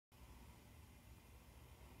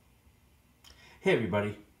Hey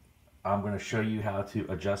everybody, I'm going to show you how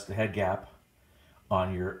to adjust the head gap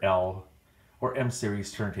on your L or M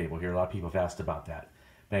series turntable here. A lot of people have asked about that.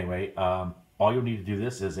 But anyway, all you'll need to do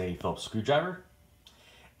this is a Phillips screwdriver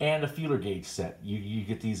and a feeler gauge set. You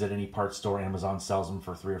get these at any parts store. Amazon sells them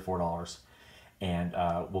for $3 or $4. And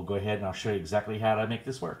we'll go ahead and I'll show you exactly how to make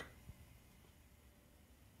this work.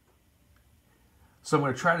 So I'm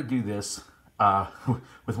going to try to do this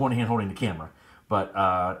with one hand holding the camera, but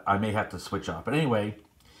I may have to switch off. But anyway,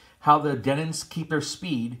 how the Denons keep their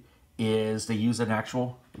speed is they use an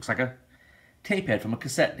actual, looks like a tape head from a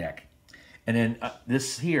cassette deck. And then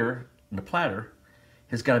this here, the platter,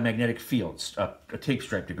 has got a magnetic field, a tape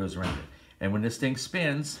stripe that goes around it. And when this thing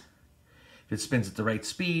spins, if it spins at the right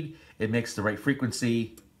speed, it makes the right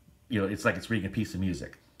frequency. You know, it's like it's reading a piece of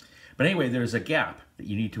music. But anyway, there's a gap that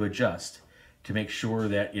you need to adjust to make sure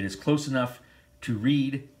that it is close enough to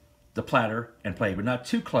read the platter and play, but not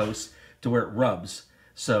too close to where it rubs.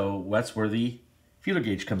 So that's where the feeler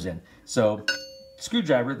gauge comes in. So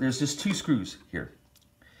screwdriver, there's just 2 screws here.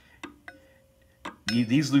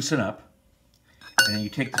 These loosen up, and then you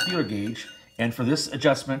take the feeler gauge, and for this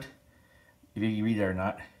adjustment, if you read it or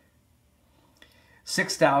not,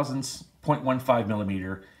 6 thousandths, 0.15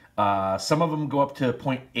 millimeter. Some of them go up to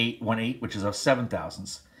 0.818, which is a 7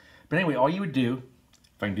 thousandths. But anyway, all you would do,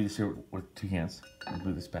 if I can do this here with 2 hands, I'll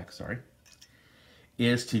move this back, sorry,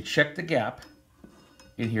 is to check the gap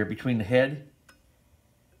in here between the head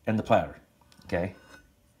and the platter, okay?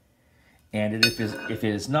 And if it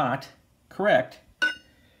is not correct,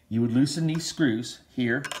 you would loosen these screws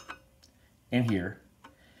here and here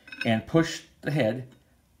and push the head,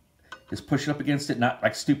 just push it up against it, not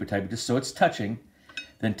like stupid type, but just so it's touching,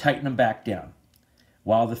 then tighten them back down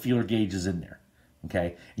while the feeler gauge is in there. Okay,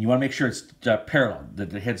 and you want to make sure it's parallel,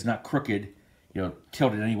 that the head's not crooked, you know,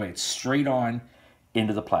 tilted anyway. It's straight on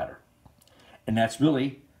into the platter. And that's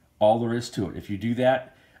really all there is to it. If you do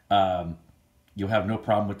that, you'll have no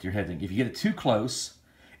problem with your head thing. If you get it too close,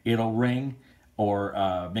 it'll ring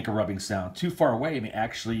or make a rubbing sound. Too far away, it may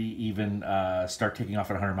actually even start taking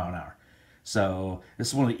off at 100 miles an hour. So this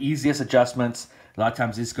is one of the easiest adjustments. A lot of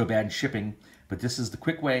times these go bad in shipping, but this is the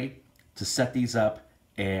quick way to set these up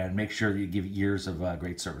and make sure that you give years of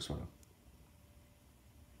great service with them.